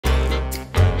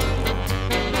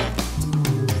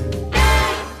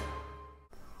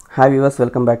Hi viewers,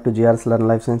 welcome back to GRS Learn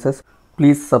Life Sciences.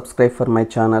 Please subscribe for my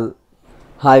channel.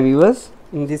 Hi viewers,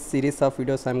 in this series of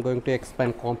videos I am going to explain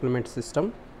complement system.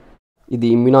 ఇది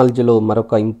ఇమ్యునాలజీలో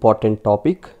మరొక important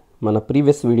topic. మన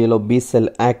previous వీడియోలో B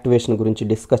cell activation గురించి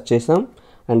discuss చేసాం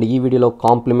and ఈ వీడియోలో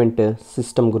complement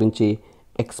system గురించి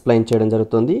explain చేయడం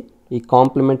జరుగుతుంది. ఈ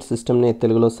కాంప్లిమెంట్ సిస్టమ్ని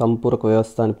తెలుగులో సంపూరక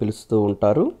వ్యవస్థ అని పిలుస్తూ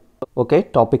ఉంటారు. ఓకే,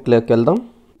 టాపిక్లోకి వెళ్దాం.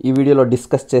 ఈ వీడియోలో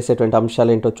డిస్కస్ చేసేటువంటి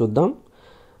అంశాలు ఏంటో చూద్దాం.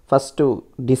 ఫస్ట్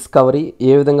డిస్కవరీ,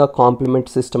 ఏ విధంగా కాంప్లిమెంట్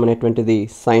సిస్టమ్ అనేటువంటిది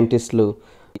సైంటిస్టులు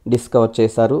డిస్కవర్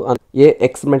చేశారు, ఏ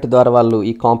ఎక్స్పెరిమెంట్ ద్వారా వాళ్ళు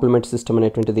ఈ కాంప్లిమెంట్ సిస్టమ్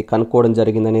అనేటువంటిది కనుక్కోవడం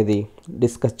జరిగింది అనేది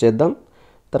డిస్కస్ చేద్దాం.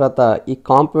 తర్వాత ఈ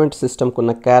కాంప్లిమెంట్ సిస్టమ్కి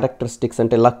ఉన్న క్యారెక్టరిస్టిక్స్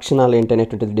అంటే లక్షణాలు ఏంటి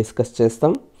అనేటువంటిది డిస్కస్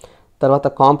చేస్తాం. తర్వాత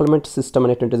కాంప్లిమెంట్ సిస్టమ్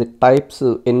అనేటువంటిది టైప్స్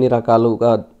ఎన్ని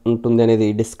రకాలుగా ఉంటుంది అనేది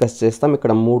డిస్కస్ చేస్తాం.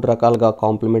 ఇక్కడ 3 రకాలుగా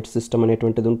కాంప్లిమెంట్ సిస్టమ్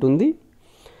అనేటువంటిది ఉంటుంది.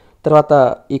 తర్వాత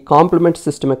ఈ కాంప్లిమెంట్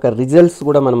సిస్టమ్ యొక్క రిజల్ట్స్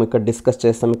కూడా మనం ఇక్కడ డిస్కస్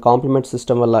చేస్తాం. ఈ కాంప్లిమెంట్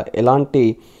సిస్టమ్ వల్ల ఎలాంటి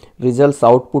రిజల్ట్స్,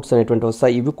 అవుట్పుట్స్ అనేటువంటి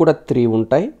వస్తాయి, ఇవి కూడా 3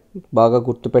 ఉంటాయి. బాగా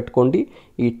గుర్తుపెట్టుకోండి.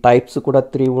 ఈ టైప్స్ కూడా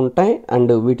 3 ఉంటాయి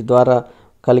అండ్ వీటి ద్వారా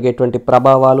కలిగేటువంటి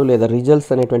ప్రభావాలు లేదా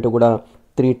రిజల్ట్స్ అనేటువంటివి కూడా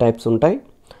 3 టైప్స్ ఉంటాయి.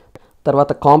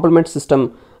 తర్వాత కాంప్లిమెంట్ సిస్టమ్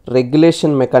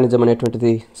రెగ్యులేషన్ మెకానిజం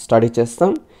అనేటువంటిది స్టడీ చేస్తాం.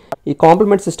 ఈ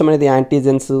కాంప్లిమెంట్ సిస్టమ్ అనేది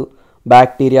యాంటీజెన్స్,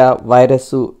 బ్యాక్టీరియా,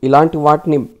 వైరస్ ఇలాంటి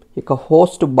వాటిని ఇక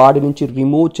హోస్ట్ బాడీ నుంచి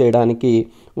రిమూవ్ చేయడానికి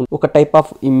ఒక టైప్ ఆఫ్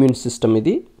ఇమ్యూన్ సిస్టమ్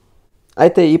ఇది.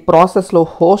 అయితే ఈ ప్రాసెస్లో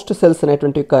హోస్ట్ సెల్స్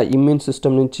అనేటువంటి ఒక ఇమ్యూన్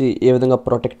సిస్టమ్ నుంచి ఏ విధంగా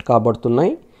ప్రొటెక్ట్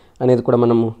కాబడుతున్నాయి అనేది కూడా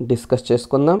మనము డిస్కస్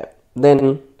చేసుకుందాం. Then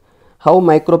how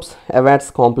microbes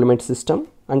avoids complement system,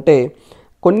 అంటే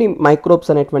కొన్ని మైక్రోబ్స్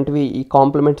అనేటువంటివి ఈ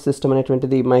కాంప్లిమెంట్ సిస్టమ్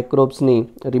అనేటువంటిది మైక్రోబ్స్ని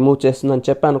రిమూవ్ చేస్తుందని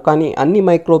చెప్పాను, కానీ అన్ని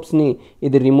మైక్రోబ్స్ని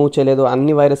ఇది రిమూవ్ చేయలేదు.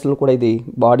 అన్ని వైరస్లను కూడా ఇది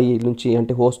బాడీ నుంచి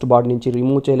అంటే హోస్ట్ బాడీ నుంచి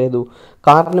రిమూవ్ చేయలేదు.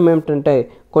 కారణం ఏమిటంటే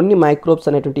కొన్ని మైక్రోబ్స్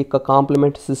అనేటువంటి ఇక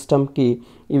కాంప్లిమెంట్ సిస్టమ్కి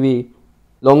ఇవి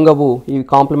లొంగవు, ఇవి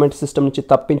కాంప్లిమెంట్ సిస్టమ్ నుంచి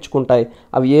తప్పించుకుంటాయి.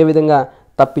 అవి ఏ విధంగా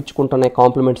తప్పించుకుంటున్నాయి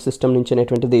కాంప్లిమెంట్ సిస్టమ్ నుంచి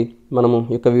అనేటువంటిది మనము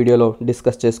ఈ యొక్క వీడియోలో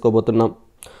డిస్కస్ చేసుకోబోతున్నాం.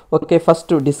 ఓకే,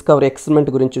 ఫస్ట్ డిస్కవరీ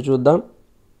ఎక్స్పెరిమెంట్ గురించి చూద్దాం.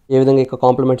 ఏ విధంగా ఇక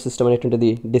కాంప్లిమెంట్ సిస్టమ్ అనేటువంటిది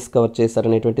డిస్కవర్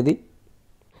చేశారనేటువంటిది.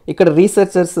 ఇక్కడ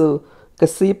రీసెర్చర్స్ ఇక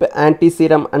సీప్,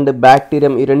 యాంటీసీరం అండ్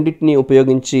బ్యాక్టీరియం ఈ రెండింటిని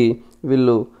ఉపయోగించి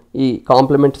వీళ్ళు ఈ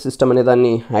కాంప్లిమెంట్ సిస్టమ్ అనే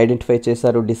దాన్ని ఐడెంటిఫై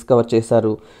చేశారు, డిస్కవర్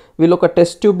చేశారు. వీళ్ళు ఒక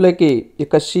టెస్ట్ ట్యూబ్లోకి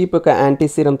ఇక షీప్ యొక్క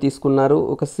యాంటీసీరం తీసుకున్నారు.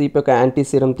 ఒక సీప్ యొక్క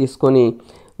యాంటీసీరం తీసుకొని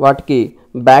వాటికి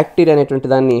బ్యాక్టీరియా అనేటువంటి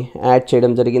దాన్ని యాడ్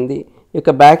చేయడం జరిగింది. ఇక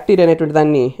బ్యాక్టీరియా అనేటువంటి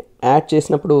దాన్ని యాడ్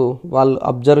చేసినప్పుడు వాళ్ళు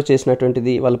అబ్జర్వ్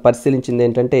చేసినటువంటిది, వాళ్ళు పరిశీలించింది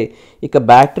ఏంటంటే ఇక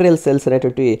బ్యాక్టీరియల్ సెల్స్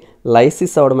అనేటువంటివి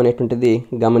లైసిస్ అవ్వడం అనేటువంటిది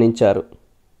గమనించారు.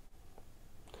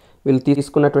 వీళ్ళు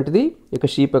తీసుకున్నటువంటిది ఇక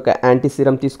షీప్ యొక్క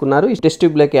యాంటీసీరం తీసుకున్నారు. ఈ టెస్ట్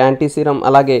ట్యూబ్లోకి యాంటీసీరం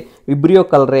అలాగే విబ్రియో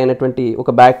కలరే అనేటువంటి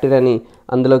ఒక బ్యాక్టీరియాని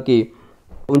అందులోకి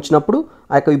ఉంచినప్పుడు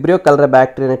ఆ యొక్క విబ్రియో కలరే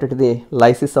బ్యాక్టీరియా అనేటువంటిది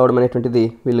లైసిస్ అవ్వడం అనేటువంటిది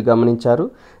వీళ్ళు గమనించారు.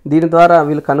 దీని ద్వారా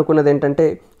వీళ్ళు కనుక్కున్నది ఏంటంటే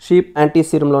షీప్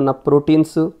యాంటీసీరంలో ఉన్న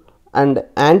ప్రోటీన్స్ అండ్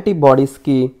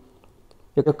యాంటీబాడీస్కి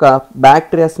ఈ యొక్క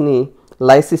బ్యాక్టీరియాస్ని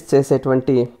లైసిస్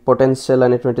చేసేటువంటి పొటెన్షియల్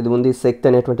అనేటువంటిది ఉంది, శక్తి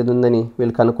అనేటువంటిది ఉందని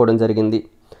వీళ్ళు కనుక్కోవడం జరిగింది.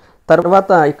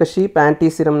 తర్వాత ఇక షీప్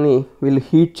యాంటీసీరంని వీళ్ళు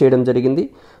హీట్ చేయడం జరిగింది.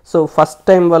 సో ఫస్ట్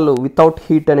టైం వాళ్ళు వితౌట్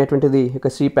హీట్ అనేటువంటిది ఇక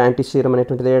షీప్ యాంటీసీరం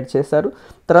అనేటువంటిది యాడ్ చేశారు.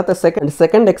 తర్వాత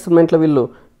సెకండ్ ఎక్స్పెరిమెంట్లో వీళ్ళు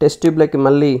టెస్ట్ ట్యూబ్లోకి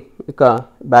మళ్ళీ ఇక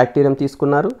బ్యాక్టీరియం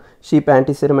తీసుకున్నారు, షీప్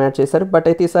యాంటీసీరం యాడ్ చేశారు. బట్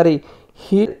అయితే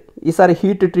ఈసారి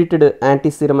హీట్ ట్రీటెడ్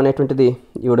యాంటీసీరం అనేటువంటిది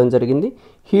ఇవ్వడం జరిగింది.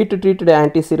 హీట్ ట్రీటెడ్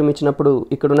యాంటీసీరం ఇచ్చినప్పుడు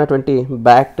ఇక్కడ ఉన్నటువంటి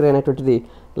బ్యాక్టీరియా అనేటువంటిది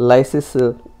లైసిస్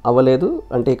అవ్వలేదు.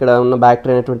 అంటే ఇక్కడ ఉన్న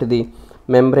బ్యాక్టీరియా అనేటువంటిది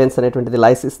మెంబ్రెన్స్ అనేటువంటిది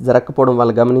లైసిస్ జరగకపోవడం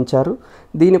వాళ్ళు గమనించారు.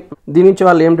 దీని నుంచి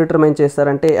వాళ్ళు ఏం డిటర్మైన్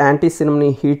చేస్తారంటే యాంటీసీరంని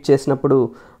హీట్ చేసినప్పుడు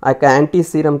ఆ యొక్క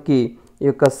యాంటీసీరంకి ఈ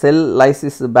యొక్క సెల్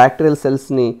లైసిస్, బ్యాక్టీరియల్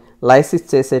సెల్స్ని లైసిస్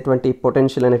చేసేటువంటి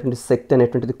పొటెన్షియల్ అనేటువంటి శక్తి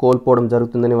అనేటువంటిది కోల్పోవడం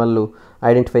జరుగుతుందని వాళ్ళు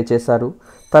ఐడెంటిఫై చేశారు.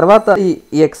 తర్వాత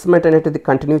ఈ ఎక్స్పెరిమెంట్ అనేటిది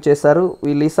కంటిన్యూ చేశారు.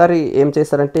 వీళ్ళు ఈసారి ఏం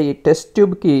చేశారంటే ఈ టెస్ట్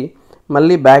ట్యూబ్కి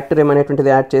మళ్ళీ బ్యాక్టీరియం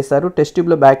అనేటువంటిది యాడ్ చేశారు. టెస్ట్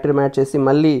ట్యూబ్లో బ్యాక్టీరియం యాడ్ చేసి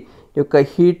మళ్ళీ ఈ యొక్క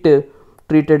హీట్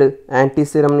ట్రీటెడ్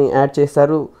యాంటీసీరంని యాడ్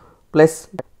చేశారు.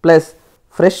 ప్లస్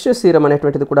ఫ్రెష్ సీరం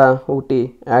అనేటువంటిది కూడా ఒకటి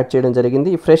యాడ్ చేయడం జరిగింది.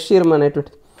 ఈ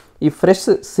ఫ్రెష్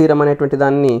సీరం అనేటువంటి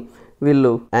దాన్ని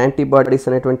వీళ్ళు యాంటీబాడీస్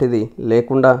అనేటువంటిది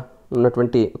లేకుండా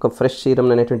ఉన్నటువంటి ఒక ఫ్రెష్ సీరం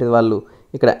అనేటువంటిది వాళ్ళు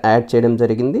ఇక్కడ యాడ్ చేయడం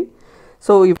జరిగింది.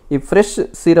 సో ఈ ఫ్రెష్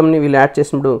సీరంని వీళ్ళు యాడ్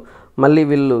చేసినప్పుడు మళ్ళీ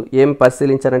వీళ్ళు ఏం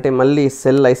పరిశీలించారంటే మళ్ళీ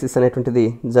సెల్ లైసిస్ అనేటువంటిది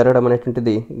జరగడం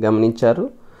అనేటువంటిది గమనించారు.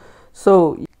 సో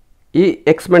ఈ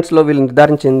ఎక్స్పెరిమెంట్స్లో వీళ్ళు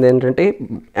నిర్ధారించింది ఏంటంటే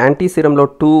యాంటీసీరంలో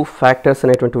 2 ఫ్యాక్టర్స్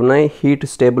అనేటువంటివి ఉన్నాయి. Heat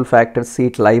stable factors,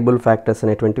 heat liable factors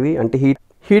అనేటువంటివి. అంటే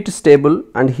heat stable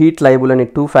and heat liable అనే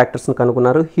 2 ఫ్యాక్టర్స్ని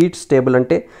కనుక్కున్నారు. హీట్ స్టేబుల్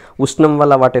అంటే ఉష్ణం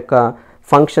వల్ల వాటి యొక్క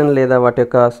ఫంక్షన్ లేదా వాటి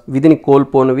యొక్క విధిని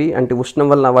కోల్పోనివి, అంటే ఉష్ణం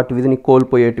వల్ల వాటి విధిని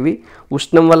కోల్పోయేటివి.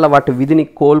 ఉష్ణం వల్ల వాటి విధిని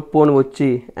కోల్పోని వచ్చి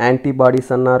యాంటీబాడీస్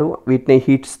అన్నారు, వీటిని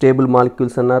హీట్ స్టేబుల్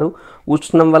మాలిక్యూల్స్ అన్నారు.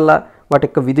 ఉష్ణం వల్ల వాటి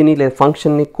యొక్క విధిని లేదా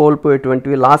ఫంక్షన్ని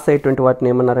కోల్పోయేటువంటివి, లాస్ అయ్యేటువంటి వాటిని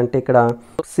ఏమన్నారంటే ఇక్కడ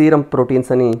సీరం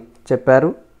ప్రోటీన్స్ అని చెప్పారు.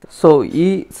 సో ఈ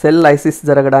సెల్ లైసిస్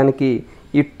జరగడానికి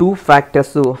ఈ 2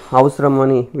 ఫ్యాక్టర్స్ అవసరం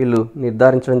అని వీళ్ళు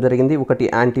నిర్ధారించడం జరిగింది. ఒకటి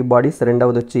యాంటీబాడీస్,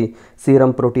 రెండవది వచ్చి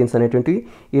సీరం ప్రోటీన్స్ అనేటువంటివి.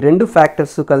 ఈ 2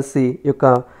 ఫ్యాక్టర్స్ కలిసి ఈ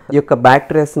యొక్క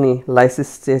బ్యాక్టీరియాస్ని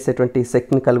లైసిస్ చేసేటువంటి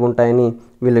శక్తిని కలిగి ఉంటాయని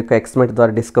వీళ్ళ యొక్క ఎక్స్పెరిమెంట్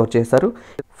ద్వారా డిస్కవర్ చేశారు.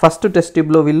 ఫస్ట్ టెస్ట్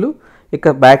ట్యూబ్లో వీళ్ళు ఇక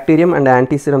బ్యాక్టీరియం అండ్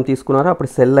యాంటీసీరం తీసుకున్నారు, అప్పుడు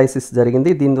సెల్ లైసిస్ జరిగింది.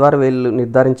 దీని ద్వారా వీళ్ళు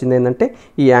నిర్ధారించింది ఏంటంటే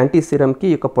ఈ యాంటీసీరంకి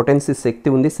యొక్క పొటెన్షియల్ శక్తి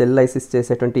ఉంది, సెల్ లైసిస్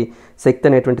చేసేటువంటి శక్తి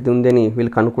అనేటువంటిది ఉంది అని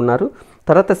వీళ్ళు కనుక్కున్నారు.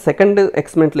 తర్వాత సెకండ్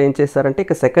ఎక్స్పెరిమెంట్లో ఏం చేశారంటే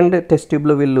ఇక సెకండ్ టెస్ట్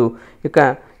ట్యూబ్లో వీళ్ళు ఇక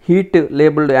హీట్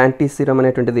లేబుల్డ్ యాంటీసీరం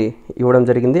అనేటువంటిది ఇవ్వడం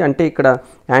జరిగింది. అంటే ఇక్కడ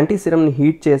యాంటీసీరంని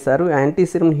హీట్ చేశారు.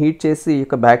 యాంటీసీరంని హీట్ చేసి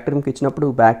ఇక బ్యాక్టీరియంకి ఇచ్చినప్పుడు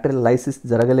బ్యాక్టీరియల్ లైసిస్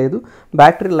జరగలేదు.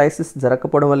 బ్యాక్టీరియల్ లైసిస్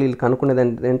జరగకపోవడం వల్ల వీళ్ళు కనుక్కునేది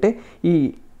ఏంటంటే ఈ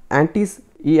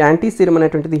యాంటీసీరం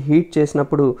అనేటువంటిది హీట్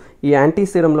చేసినప్పుడు ఈ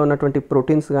యాంటీసీరంలో ఉన్నటువంటి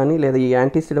ప్రోటీన్స్ కానీ లేదా ఈ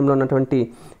యాంటీసీరంలో ఉన్నటువంటి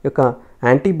యొక్క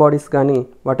యాంటీబాడీస్ కానీ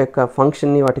వాటి యొక్క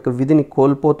ఫంక్షన్ని, వాటి యొక్క విధిని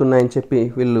కోల్పోతున్నాయని చెప్పి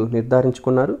వీళ్ళు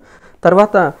నిర్ధారించుకున్నారు.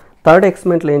 తర్వాత థర్డ్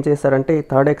ఎక్స్పెరిమెంట్లో ఏం చేశారంటే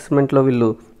థర్డ్ ఎక్స్పెరిమెంట్లో వీళ్ళు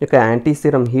ఇక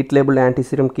యాంటీసీరం హీట్ లేబుల్డ్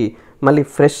యాంటీసీరంకి మళ్ళీ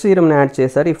ఫ్రెష్ సీరంని యాడ్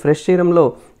చేశారు. ఈ ఫ్రెష్ సీరంలో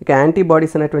ఇక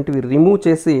యాంటీబాడీస్ అనేటువంటివి రిమూవ్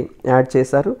చేసి యాడ్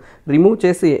చేశారు. రిమూవ్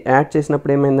చేసి యాడ్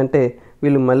చేసినప్పుడు ఏమైందంటే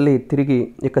వీళ్ళు మళ్ళీ తిరిగి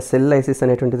ఇక సెల్ లైసిస్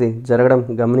అనేటువంటిది జరగడం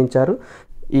గమనించారు.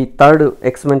 ఈ థర్డ్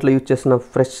ఎక్స్పెరిమెంట్లో యూజ్ చేసిన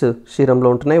ఫ్రెష్ సీరంలో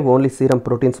ఉంటున్నాయి ఓన్లీ సీరం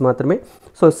ప్రోటీన్స్ మాత్రమే.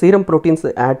 సో సీరం ప్రోటీన్స్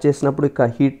యాడ్ చేసినప్పుడు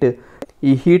ఇక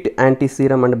ఈ హీట్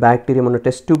యాంటీసీరం అండ్ బ్యాక్టీరియం అన్న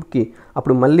టెస్ట్ ట్యూబ్కి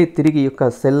అప్పుడు మళ్ళీ తిరిగి యొక్క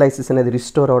సెల్ లైసిస్ అనేది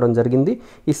రిస్టోర్ అవ్వడం జరిగింది.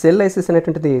 ఈ సెల్ లైసిస్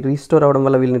అనేటువంటిది రిస్టోర్ అవ్వడం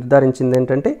వల్ల వీళ్ళు నిర్ధారించింది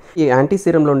ఏంటంటే ఈ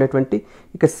యాంటీసీరంలో ఉండేటువంటి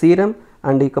ఇక సీరం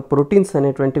అండ్ ఇక ప్రోటీన్స్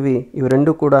అనేటువంటివి ఇవి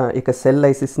రెండు కూడా ఇక సెల్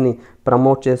లైసిస్ని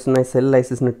ప్రమోట్ చేస్తున్నాయి, సెల్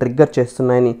లైసిస్ని ట్రిగ్గర్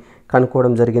చేస్తున్నాయని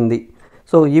కనుక్కోవడం జరిగింది.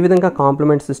 సో ఈ విధంగా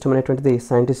కాంప్లిమెంట్ సిస్టమ్ అనేటువంటిది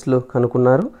సైంటిస్టులు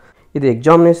కనుక్కున్నారు. ఇది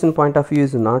examination point of view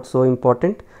is not so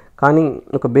important, కానీ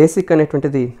ఒక బేసిక్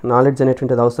అనేటువంటిది నాలెడ్జ్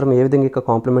అనేటువంటిది అవసరం. ఏ విధంగా ఇక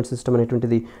కాంప్లిమెంట్ సిస్టమ్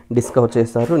అనేటువంటిది డిస్కవర్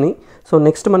చేస్తారు అని. సో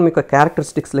నెక్స్ట్ మనం ఇక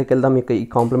క్యారెక్టరిస్టిక్స్లోకి వెళ్దాం. ఇక ఈ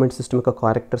కాంప్లిమెంట్ సిస్టమ్ యొక్క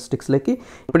క్యారెక్టరిస్టిక్స్లోకి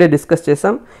ఇప్పుడే డిస్కస్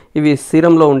చేసాం. ఇవి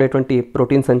సీరంలో ఉండేటువంటి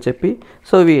ప్రోటీన్స్ అని చెప్పి.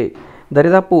 సో ఇవి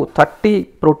దరిదాపు 30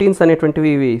 ప్రోటీన్స్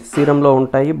అనేటువంటివి ఇవి సీరంలో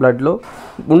ఉంటాయి, బ్లడ్లో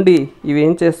ఉండి ఇవి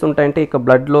ఏం చేస్తుంటాయంటే ఇక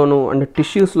బ్లడ్లోను అండ్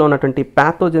టిష్యూస్లో ఉన్నటువంటి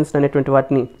ప్యాథోజన్స్ అనేటువంటి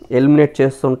వాటిని ఎలిమినేట్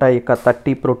చేస్తుంటాయి. ఇక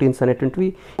 30 ప్రోటీన్స్ అనేటువంటివి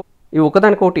ఇవి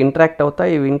ఒకదానికొకటి ఇంటరాక్ట్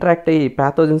అవుతాయి. ఇవి ఇంటరాక్ట్ అయ్యి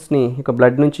ప్యాథోజన్స్ని ఇక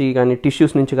బ్లడ్ నుంచి కానీ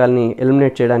టిష్యూస్ నుంచి కానీ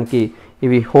ఎలిమినేట్ చేయడానికి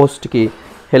ఇవి హోస్ట్కి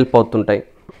హెల్ప్ అవుతుంటాయి.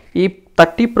 ఈ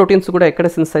 30 ప్రోటీన్స్ కూడా ఎక్కడ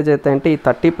సింథసైజ్ అవుతాయంటే ఈ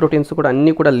 30 ప్రోటీన్స్ కూడా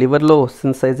అన్నీ కూడా లివర్లో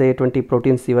సింథసైజ్ అయ్యేటువంటి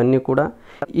ప్రోటీన్స్. ఇవన్నీ కూడా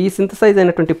ఈ సింథసైజ్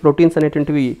అయినటువంటి ప్రోటీన్స్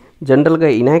అనేటువంటివి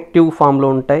జనరల్గా ఇనాక్టివ్ ఫామ్లో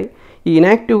ఉంటాయి. ఈ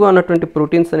ఇనాక్టివ్గా ఉన్నటువంటి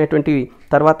ప్రోటీన్స్ అనేటువంటివి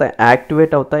తర్వాత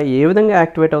యాక్టివేట్ అవుతాయి. ఏ విధంగా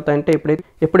యాక్టివేట్ అవుతాయంటే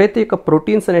ఎప్పుడైతే ఇక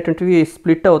ప్రోటీన్స్ అనేటువంటివి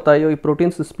స్ప్లిట్ అవుతాయో ఈ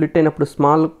ప్రోటీన్స్ స్ప్లిట్ అయినప్పుడు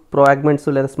స్మాల్ ఫ్రాగ్మెంట్స్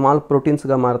లేదా స్మాల్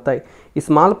ప్రోటీన్స్గా మారుతాయి. ఈ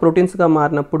స్మాల్ ప్రోటీన్స్గా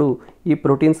మారినప్పుడు ఈ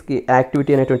ప్రోటీన్స్కి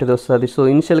యాక్టివిటీ అనేటువంటిది వస్తుంది. సో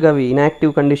ఇనిషియల్గా అవి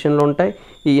ఇనాక్టివ్ కండిషన్లో ఉంటాయి.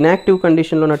 ఈ ఇనాక్టివ్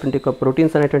కండిషన్లో ఉన్నటువంటి ఒక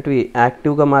ప్రోటీన్స్ అనేటువంటివి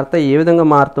యాక్టివ్గా మారుతాయి. ఏ విధంగా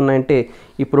మారుతున్నాయంటే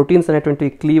ఈ ప్రోటీన్స్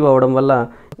అనేటువంటివి క్లీవ్ అవ్వడం వల్ల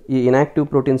ఈ ఇనాక్టివ్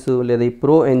ప్రోటీన్స్ లేదా ఈ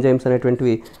ప్రో ఎంజైమ్స్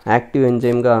అనేటువంటివి యాక్టివ్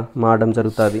ఎంజైమ్గా మారడం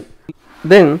జరుగుతుంది.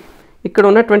 దెన్ ఇక్కడ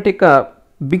ఉన్నటువంటి ఇక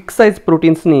బిగ్ సైజ్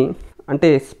ప్రోటీన్స్ని అంటే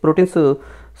ప్రోటీన్స్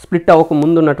స్ప్లిట్ అవ్వక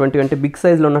ముందు ఉన్నటువంటి అంటే బిగ్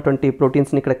సైజ్లో ఉన్నటువంటి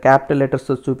ప్రోటీన్స్ని ఇక్కడ క్యాపిటల్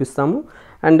లెటర్స్తో చూపిస్తాము.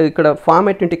 అండ్ ఇక్కడ ఫామ్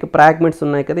అయ్యేటువంటి ఇక ఫ్రాగ్మెంట్స్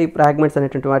ఉన్నాయి కదా, ఈ ఫ్రాగ్మెంట్స్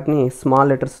అనేటువంటి వాటిని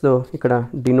స్మాల్ లెటర్స్తో ఇక్కడ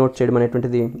డినోట్ చేయడం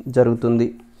అనేటువంటిది జరుగుతుంది.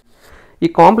 ఈ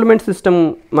కాంప్లిమెంట్ సిస్టమ్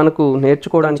మనకు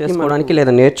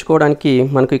నేర్చుకోవడానికి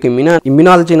మనకు ఇక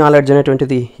ఇమ్యునాలజీ నాలెడ్జ్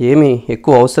అనేటువంటిది ఏమీ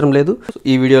ఎక్కువ అవసరం లేదు.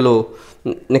 ఈ వీడియోలో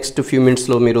నెక్స్ట్ ఫ్యూ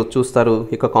మినిట్స్లో మీరు చూస్తారు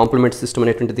ఇక కాంప్లిమెంట్ సిస్టమ్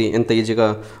అనేటువంటిది ఎంత ఈజీగా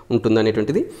ఉంటుంది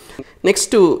అనేటువంటిది.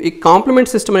 నెక్స్ట్ ఈ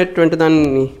కాంప్లిమెంట్ సిస్టమ్ అనేటువంటి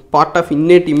దాన్ని part of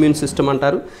innate immune system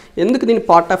అంటారు. ఎందుకు దీన్ని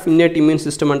part of innate immune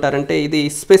system అంటారంటే ఇది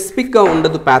స్పెసిఫిక్గా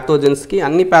ఉండదు ప్యాథోజన్స్కి.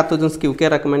 అన్ని ప్యాథోజన్స్కి ఒకే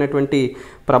రకమైనటువంటి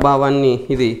ప్రభావాన్ని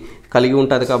ఇది కలిగి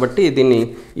ఉంటుంది కాబట్టి దీన్ని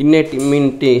ఇన్నేట్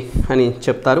ఇమ్యూనిటీ అని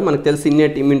చెప్తారు. మనకు తెలిసి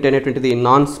ఇన్నేట్ ఇమ్యూనిటీ అనేటువంటిది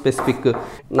నాన్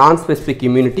స్పెసిఫిక్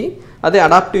ఇమ్యూనిటీ. అదే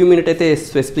అడాప్టివ్ ఇమ్యూనిటీ అయితే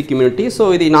స్పెసిఫిక్ ఇమ్యూనిటీ. సో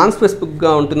ఇది నాన్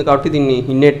స్పెసిఫిక్గా ఉంటుంది కాబట్టి దీన్ని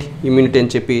ఇన్నేట్ ఇమ్యూనిటీ అని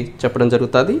చెప్పడం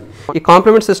జరుగుతుంది. ఈ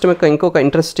కాంప్లిమెంట్ సిస్టమ్ యొక్క ఇంకొక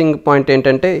ఇంట్రెస్టింగ్ పాయింట్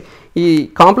ఏంటంటే ఈ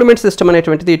కాంప్లిమెంట్ సిస్టమ్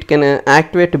అనేటువంటిది it can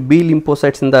activate B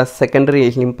lymphocytes in the secondary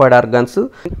lymphoid organs.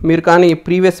 మీరు కానీ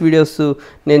ప్రీవియస్ వీడియోస్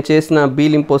నేను చేసిన బి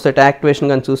లింపోసైట్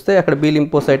యాక్టివేషన్ కానీ చూస్తే అక్కడ బి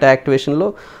లింపోసైట్ యాక్టివేషన్లో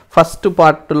ఫస్ట్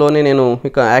పార్ట్లోనే నేను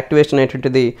ఇక యాక్టివేషన్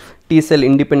అనేటువంటిది T cell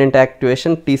independent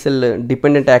activation, T cell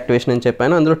dependent activation అని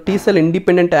చెప్పాను. అందులో టీ సెల్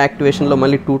ఇండిపెండెంట్ యాక్టివేషన్లో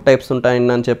మళ్ళీ 2 టైప్స్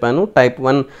ఉంటాయని అని చెప్పాను, టైప్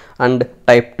 1 అండ్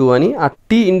టైప్ 2 అని. ఆ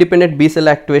టీ ఇండిపెండెంట్ బీ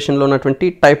సెల్ యాక్టివేషన్లో ఉన్నటువంటి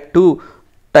టైప్ 2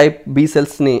 టైప్ బీ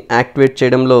సెల్స్ని యాక్టివేట్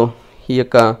చేయడంలో ఈ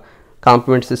యొక్క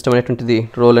కాంప్లిమెంట్ సిస్టమ్ అనేటువంటిది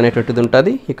రోల్ అనేటువంటిది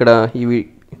ఉంటుంది.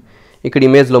 ఇక్కడ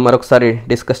ఇమేజ్లో మరొకసారి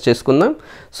డిస్కస్ చేసుకుందాం.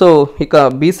 సో ఇక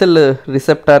బీ సెల్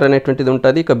రిసెప్టార్ అనేటువంటిది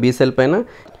ఉంటుంది ఇక బీ సెల్ పైన.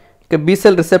 ఇక బీ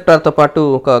సెల్ రిసెప్టార్తో పాటు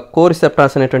ఒక కో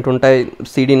రిసెప్టార్స్ అనేటువంటి ఉంటాయి,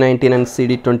 CD19 అండ్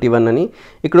CD21 అని.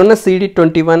 ఇక్కడున్న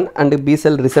CD21 and be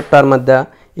cell receptor మధ్య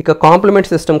ఇక కాంప్లిమెంట్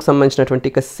సిస్టమ్కి సంబంధించినటువంటి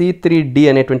ఇక C3D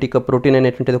అనేటువంటి ఇక ప్రోటీన్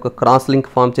అనేటువంటిది ఒక క్రాస్ లింక్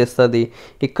ఫామ్ చేస్తుంది.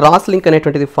 ఈ క్రాస్ లింక్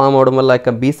అనేటువంటిది ఫామ్ అవడం వల్ల ఇక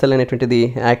బీ సెల్ అనేటువంటిది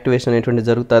యాక్టివేషన్ అనేటువంటిది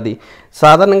జరుగుతుంది.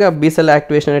 సాధారణంగా బీ సెల్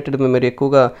యాక్టివేషన్ అనేటువంటిది మీరు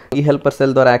ఎక్కువగా టీ హెల్పర్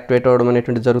సెల్ ద్వారా యాక్టివేట్ అవ్వడం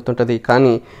అనేటువంటిది జరుగుతుంటుంది.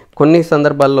 కానీ కొన్ని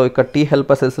సందర్భాల్లో ఇక టీ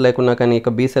హెల్పర్ సెల్స్ లేకున్నా కానీ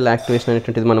ఇక బీ సెల్ యాక్టివేషన్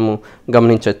అనేటువంటిది మనము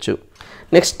గమనించవచ్చు.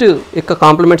 నెక్స్ట్ ఇక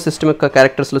కాంప్లిమెంట్ సిస్టమ్ యొక్క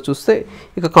క్యారెక్టర్స్లో చూస్తే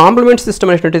ఇక కాంప్లిమెంట్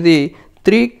సిస్టమ్ అనేటువంటిది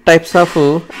 3 టైప్స్ ఆఫ్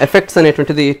ఎఫెక్ట్స్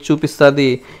అనేటువంటిది చూపిస్తుంది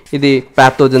ఇది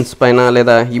ప్యాథోజన్స్ పైన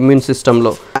లేదా ఇమ్యూన్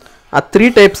సిస్టంలో. ఆ 3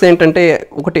 టైప్స్ ఏంటంటే,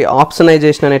 ఒకటి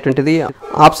ఆప్సనైజేషన్ అనేటువంటిది.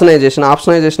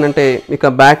 ఆప్సనైజేషన్ అంటే ఇక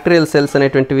బ్యాక్టీరియల్ సెల్స్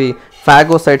అనేటువంటివి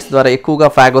ఫాగోసైట్స్ ద్వారా ఎక్కువగా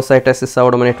ఫాగోసైటసిస్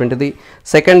అవ్వడం అనేటువంటిది.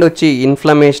 సెకండ్ వచ్చి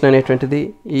ఇన్ఫ్లమేషన్ అనేటువంటిది.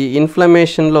 ఈ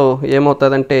ఇన్ఫ్లమేషన్లో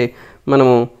ఏమవుతుందంటే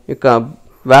మనము ఇక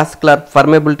వాస్కులర్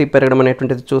పర్మేబిలిటీ పెరగడం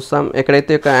అనేటువంటిది చూస్తాం.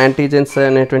 ఎక్కడైతే ఒక యాంటీజెన్స్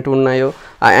అనేటువంటివి ఉన్నాయో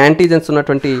ఆ యాంటీజెన్స్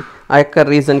ఉన్నటువంటి ఆ యొక్క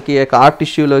రీజన్కి ఆ యొక్క ఆర్ట్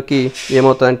టిష్యూలోకి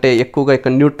ఏమవుతుందంటే ఎక్కువగా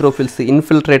ఇక న్యూట్రోఫిల్స్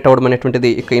ఇన్ఫిల్ట్రేట్ అవ్వడం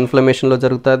అనేటువంటిది ఇక ఇన్ఫ్లమేషన్లో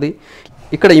జరుగుతుంది.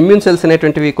 ఇక్కడ ఇమ్యూన్ సెల్స్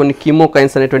అనేటువంటివి కొన్ని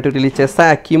కీమోకైన్స్ అనేటువంటివి రిలీజ్ చేస్తాయి.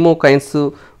 ఆ కీమోకైన్స్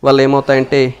వల్ల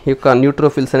ఏమవుతాయంటే ఈ యొక్క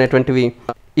న్యూట్రోఫిల్స్ అనేటువంటివి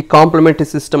ఈ కాంప్లిమెంటరీ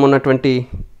సిస్టమ్ ఉన్నటువంటి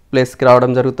ప్లేస్కి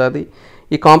రావడం జరుగుతుంది.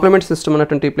 ఈ కాంప్లిమెంట్ సిస్టమ్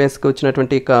ఉన్నటువంటి ప్లేస్కి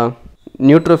వచ్చినటువంటి ఇక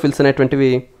న్యూట్రోఫిల్స్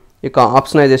అనేటువంటివి ఇక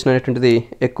ఆప్సనైజేషన్ అనేటువంటిది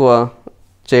ఎక్కువ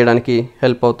చేయడానికి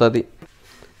హెల్ప్ అవుతుంది.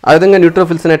 ఆ విధంగా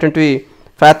న్యూట్రోఫిల్స్ అనేటువంటివి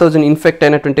ప్యాథోజన్ ఇన్ఫెక్ట్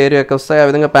అయినటువంటి ఏరియాకి వస్తాయి. ఆ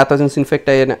విధంగా ప్యాథోజన్స్ ఇన్ఫెక్ట్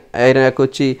అయిన ఏరియాకి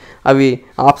వచ్చి అవి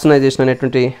ఆప్సనైజేషన్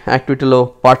అనేటువంటి యాక్టివిటీలో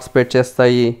పార్టిసిపేట్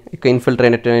చేస్తాయి ఇక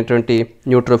ఇన్ఫిల్ట్రేట్ అయినటువంటి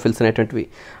న్యూట్రోఫిల్స్ అనేటువంటివి.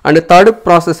 అండ్ థర్డ్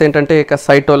ప్రాసెస్ ఏంటంటే ఇక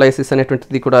సైటోలైసిస్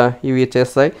అనేటువంటిది కూడా ఇవి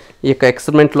చేస్తాయి. ఈ యొక్క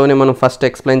ఎక్స్పెరిమెంట్లోనే మనం ఫస్ట్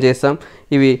ఎక్స్ప్లెయిన్ చేసాం,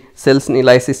 ఇవి సెల్స్ని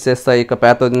లైసిస్ చేస్తాయి ఇక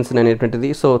ప్యాథోజన్స్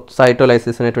అనేటువంటిది. సో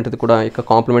సైటోలైసిస్ అనేటువంటిది కూడా ఇక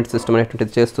కాంప్లిమెంట్ సిస్టమ్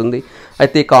అనేటువంటిది చేస్తుంది.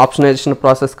 అయితే ఇక ఆప్షనైజేషన్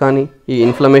ప్రాసెస్ కానీ, ఈ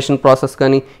ఇన్ఫ్లమేషన్ ప్రాసెస్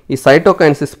కానీ, ఈ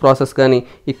సైటోకైనసిస్ ప్రాసెస్ కానీ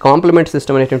ఈ కాంప్లిమెంట్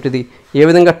సిస్టమ్ అనేటువంటిది ఏ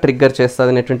విధంగా ట్రిగ్గర్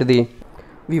చేస్తుంది అనేటువంటిది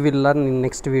we will learn in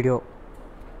next video.